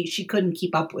 She couldn't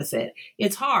keep up with it.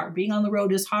 It's hard. Being on the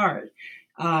road is hard.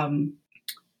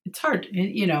 It's hard.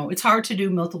 It's hard to do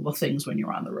multiple things when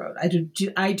you're on the road.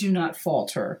 I do not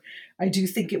fault her. I do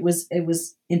think it was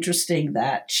interesting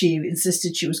that she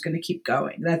insisted she was going to keep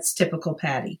going. That's typical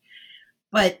Patti.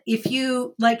 But if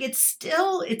you like, it's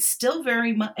still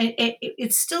very much,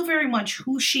 it's still very much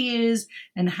who she is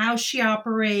and how she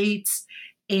operates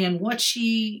and what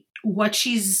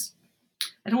she's,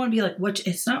 I don't want to be like,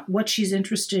 it's not what she's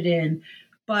interested in,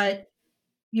 but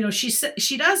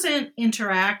she doesn't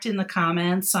interact in the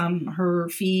comments on her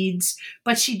feeds,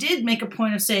 but she did make a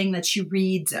point of saying that she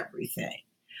reads everything.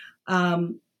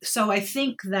 So I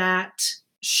think that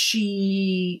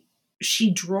she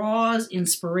draws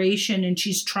inspiration, and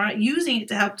she's using it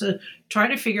to help to try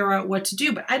to figure out what to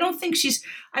do. But I don't think she's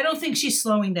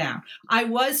slowing down. I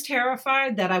was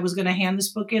terrified that I was going to hand this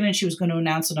book in and she was going to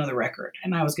announce another record,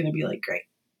 and I was going to be like,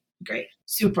 great,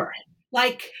 super.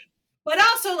 Like, but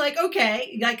also like,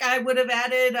 okay, like I would have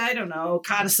added, I don't know,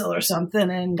 Codicil or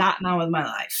something and gotten on with my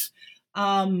life.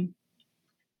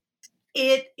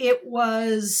 It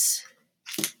was,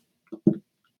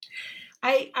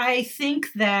 I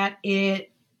think that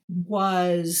it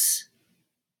was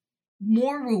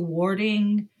more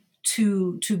rewarding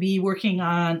to be working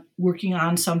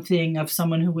on something of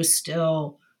someone who was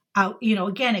still out.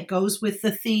 Again, it goes with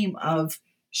the theme of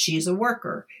she's a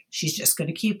worker. She's just going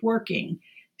to keep working.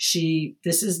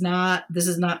 This is not,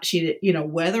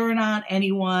 whether or not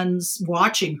anyone's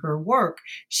watching her work,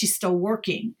 she's still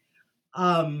working.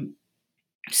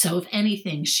 So if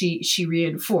anything, she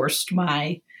reinforced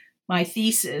my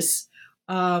thesis.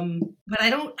 But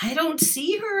I don't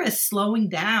see her as slowing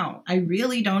down. I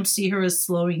really don't see her as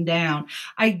slowing down.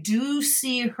 I do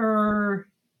see her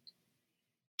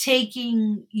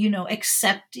taking,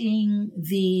 accepting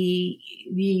the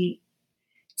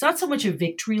it's not so much a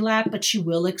victory lap, but she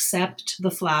will accept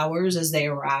the flowers as they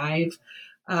arrive.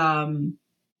 I'm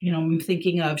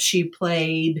thinking of, she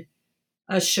played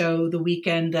a show the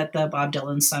weekend that the Bob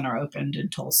Dylan Center opened in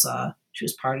Tulsa. She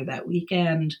was part of that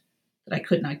weekend that I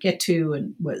could not get to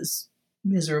and was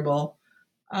miserable.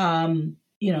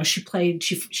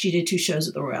 She did 2 shows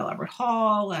at the Royal Albert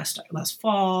Hall last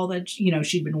fall that,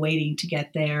 she'd been waiting to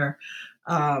get there.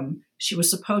 She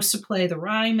was supposed to play the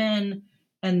Ryman,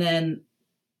 and then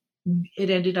it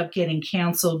ended up getting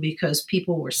canceled because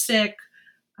people were sick.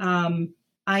 I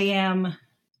am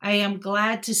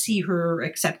glad to see her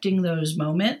accepting those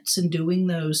moments and doing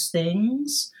those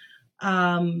things.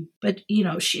 But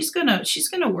she's gonna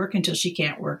work until she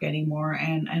can't work anymore.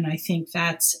 And I think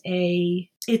there's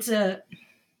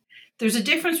a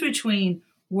difference between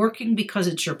working because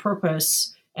it's your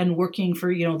purpose and working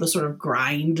for, the sort of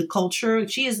grind culture.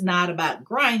 She is not about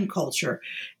grind culture.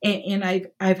 And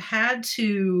I've had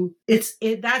to, that's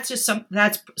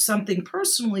something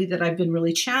personally that I've been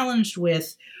really challenged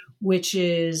with, which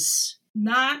is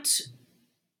not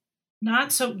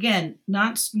so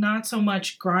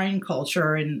much grind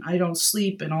culture and I don't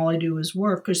sleep and all I do is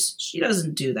work, because she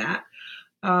doesn't do that.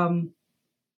 Am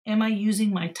I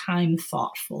using my time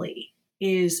thoughtfully?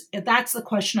 That's the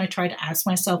question I try to ask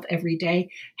myself every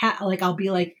day. I'll be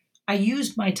like, I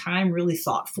used my time really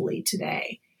thoughtfully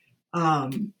today.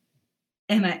 And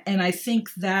I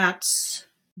think that's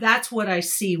what I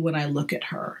see when I look at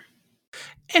her.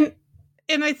 And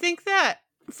I think that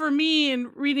for me,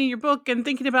 in reading your book and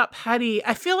thinking about Patty,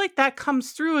 I feel like that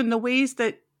comes through in the ways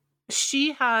that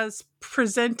she has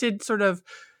presented sort of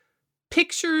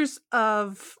pictures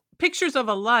of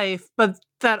a life, but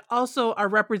that also are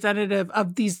representative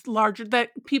of these larger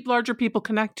people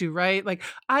connect to, right? Like,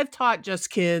 I've taught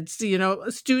Just Kids,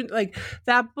 a student, like,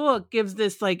 that book gives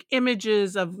this like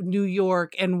images of New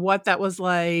York and what that was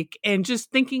like, and just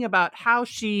thinking about how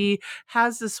she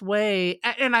has this way.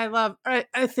 And I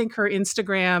think her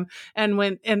Instagram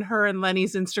and her and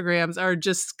Lenny's Instagrams are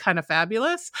just kind of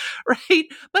fabulous, right?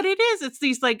 But it's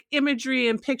these like imagery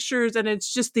and pictures, and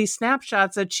it's just these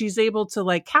snapshots that she's able to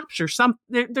like capture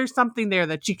there's something there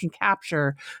that you can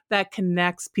capture that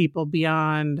connects people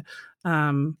beyond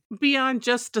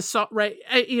just a song, right?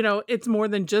 It's more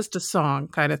than just a song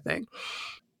kind of thing.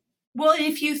 Well,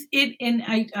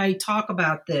 I talk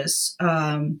about this,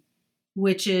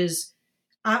 which is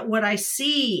what I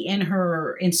see in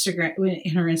her Instagram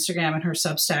and her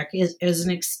Substack is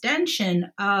an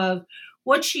extension of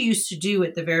what she used to do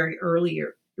at the very early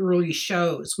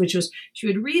shows, which was she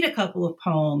would read a couple of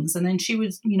poems and then she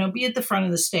would, be at the front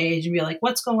of the stage and be like,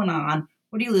 what's going on?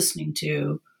 What are you listening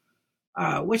to?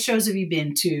 What shows have you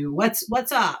been to?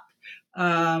 What's up?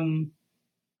 There's one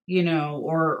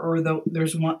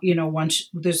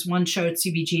show at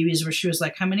CBGB's where she was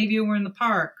like, how many of you were in the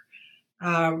park?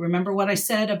 Remember what I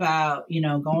said about,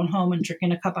 going home and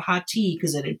drinking a cup of hot tea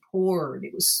because it had poured.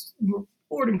 It was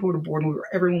poured and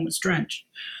everyone was drenched.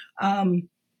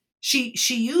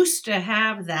 She used to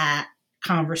have that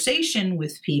conversation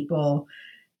with people.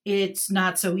 It's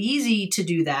not so easy to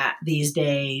do that these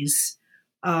days.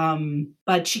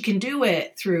 But she can do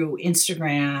it through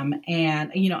Instagram.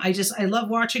 And, I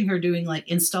love watching her doing like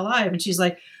Insta Live. And she's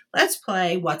like, let's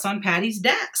play What's on Patty's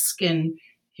Desk. And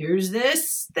here's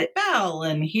this bell.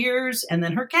 And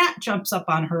then her cat jumps up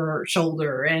on her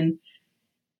shoulder. And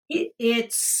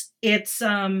it's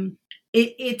the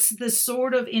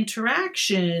sort of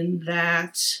interaction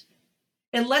that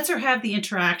it lets her have the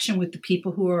interaction with the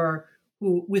people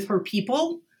with her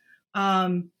people,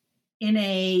 in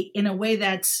a way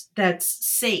that's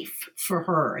safe for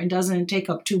her and doesn't take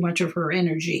up too much of her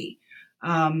energy.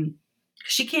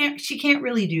 She can't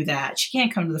really do that. She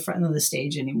can't come to the front of the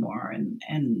stage anymore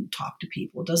and talk to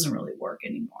people. It doesn't really work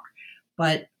anymore.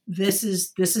 But this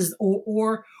is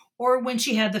or when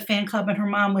she had the fan club and her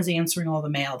mom was answering all the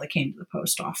mail that came to the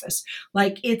post office.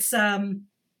 Like it's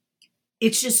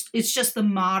just the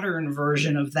modern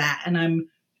version of that. And I'm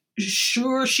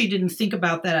sure she didn't think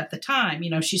about that at the time.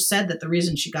 She said that the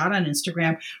reason she got on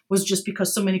Instagram was just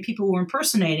because so many people were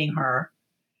impersonating her.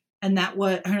 And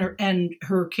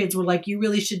her kids were like, you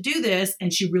really should do this.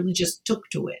 And she really just took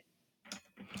to it.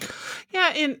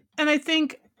 Yeah. And I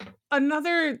think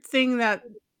another thing that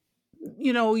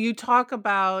you talk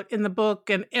about in the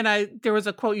book, and there was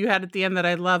a quote you had at the end that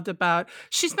I loved about,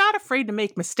 she's not afraid to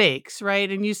make mistakes, right?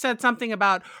 And you said something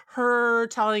about her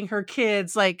telling her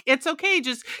kids, like, it's okay,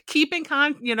 just keep in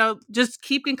just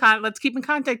keep in let's keep in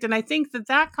contact. And I think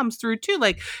that comes through too.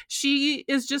 Like, she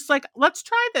is just like, let's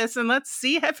try this and let's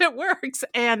see if it works.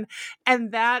 And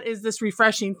that is this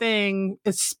refreshing thing,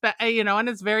 and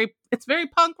it's very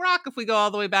punk rock if we go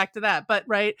all the way back to that, but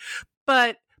right.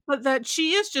 But that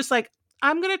she is just like,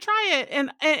 I'm going to try it.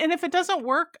 And if it doesn't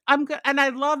work, I'm good. And I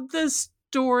love this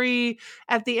story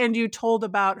at the end you told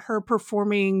about her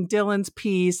performing Dylan's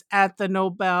piece at the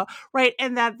Nobel, right?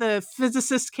 And that the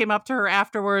physicists came up to her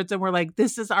afterwards and were like,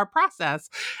 this is our process.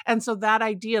 And so that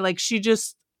idea, like,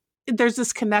 there's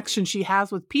this connection she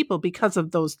has with people because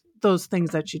of those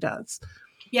things that she does.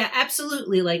 Yeah,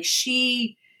 absolutely. Like,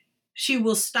 she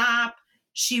will stop.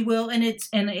 She will. And it's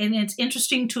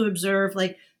interesting to observe,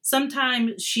 like,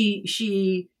 sometimes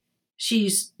she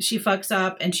fucks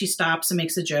up and she stops and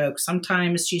makes a joke.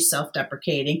 Sometimes she's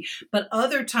self-deprecating, but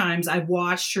other times I've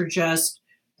watched her just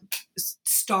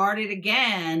start it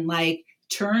again, like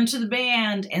turn to the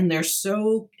band, and they're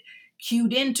so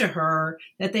cued into her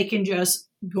that they can just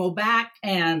go back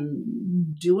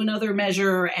and do another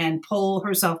measure and pull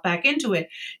herself back into it.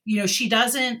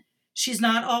 She's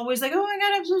not always like, oh my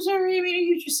God, I'm so sorry, I made a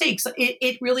huge mistake. So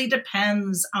it really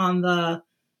depends on the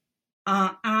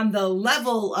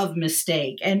level of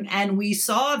mistake. And we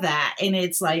saw that in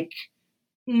its like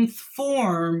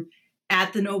form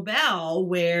at the Nobel,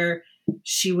 where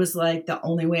she was like, the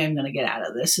only way I'm going to get out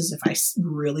of this is if I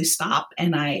really stop.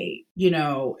 And I,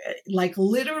 like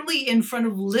literally in front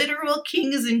of literal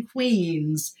kings and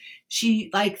queens, she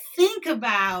like, think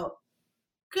about,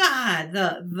 God,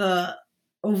 the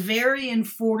ovarian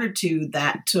fortitude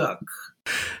that took.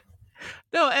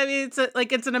 No, I mean,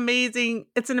 it's an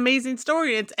amazing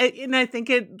story. And I think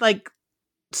it like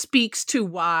speaks to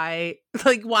why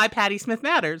Patti Smith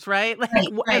matters, right? Like,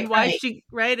 and why she,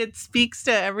 right? It speaks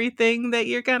to everything that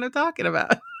you're kind of talking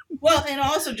about. Well, and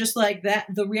also just like that,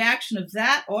 the reaction of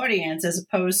that audience as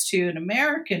opposed to an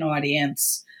American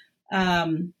audience.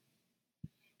 But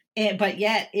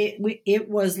yet it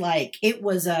was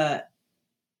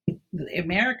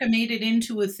America made it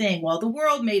into a thing. Well, the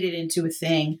world made it into a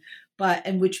thing,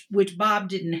 and which Bob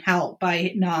didn't help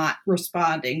by not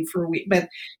responding for a week. But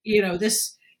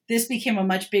this became a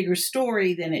much bigger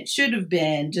story than it should have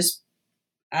been. Just,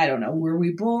 I don't know. Were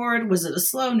we bored? Was it a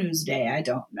slow news day? I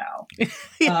don't know.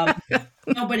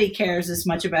 Nobody cares as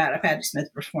much about a Patti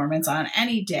Smith performance on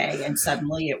any day, and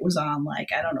suddenly it was on, like,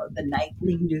 I don't know, the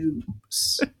nightly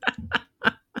news.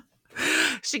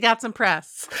 She got some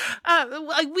press. I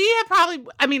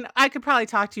could probably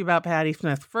talk to you about Patti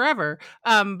Smith forever,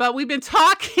 but we've been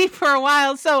talking for a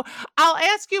while. So I'll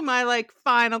ask you my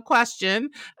final question,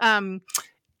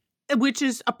 which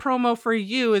is a promo for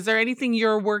you. Is there anything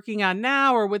you're working on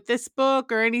now or with this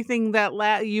book, or anything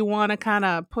that you want to kind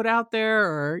of put out there,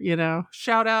 or,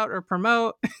 shout out or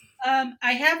promote?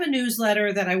 I have a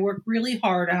newsletter that I work really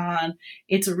hard on.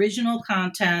 It's original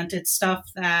content. It's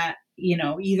stuff that,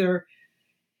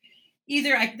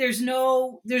 there's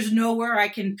nowhere I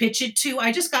can pitch it to.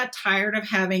 I just got tired of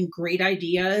having great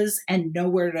ideas and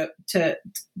nowhere to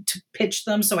pitch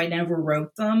them. So I never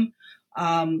wrote them.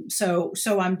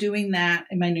 So I'm doing that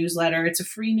in my newsletter. It's a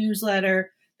free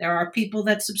newsletter. There are people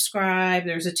that subscribe.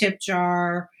 There's a tip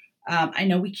jar. I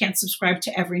know we can't subscribe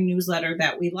to every newsletter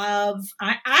that we love.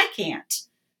 I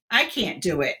can't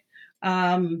do it.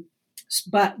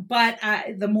 But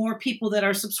the more people that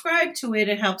are subscribed to it,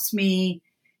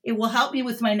 it will help me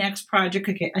with my next project,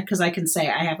 because I can say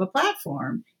I have a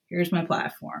platform. Here's my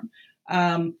platform.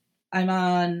 I'm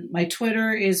on, my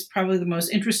Twitter is probably the most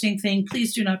interesting thing.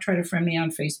 Please do not try to friend me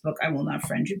on Facebook. I will not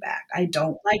friend you back. I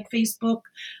don't like Facebook.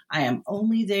 I am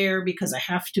only there because I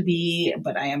have to be,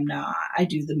 but I am not. I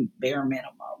do the bare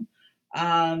minimum.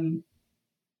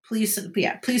 Please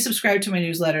subscribe to my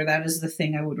newsletter. That is the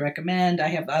thing I would recommend. I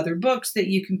have other books that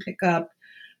you can pick up.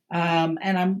 And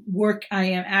I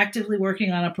am actively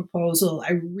working on a proposal.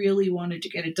 I really wanted to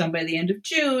get it done by the end of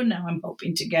June. Now I'm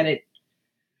hoping to get it.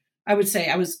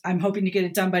 I'm hoping to get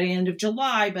it done by the end of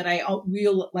July, but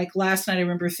last night I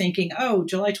remember thinking, oh,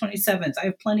 July 27th, I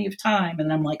have plenty of time.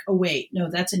 And I'm like, oh wait, no,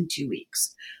 that's in 2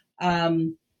 weeks.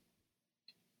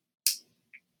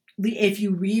 If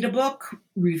you read a book,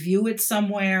 review it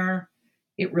somewhere.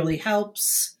 It really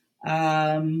helps.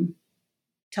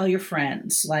 Tell your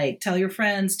friends, tell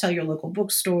your local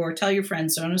bookstore, tell your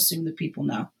friends. Don't assume that people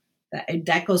know.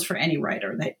 That goes for any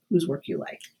writer whose work you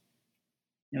like.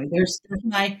 No,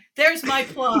 there's my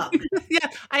plug. Yeah,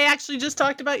 I actually just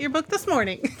talked about your book this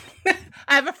morning.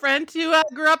 I have a friend who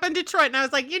grew up in Detroit, and I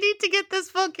was like, "You need to get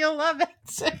this book; you'll love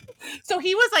it." So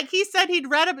he was like, he said he'd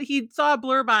read it, but he saw a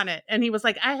blurb on it, and he was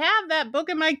like, "I have that book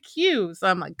in my queue." So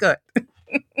I'm like, "Good."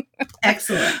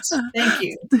 Excellent. Thank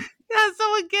you. Yeah,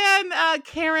 so again,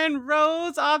 Karen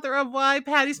Rose, author of Why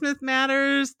Patti Smith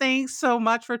Matters. Thanks so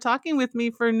much for talking with me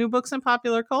for New Books in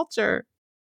Popular Culture.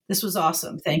 This was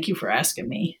awesome. Thank you for asking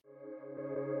me.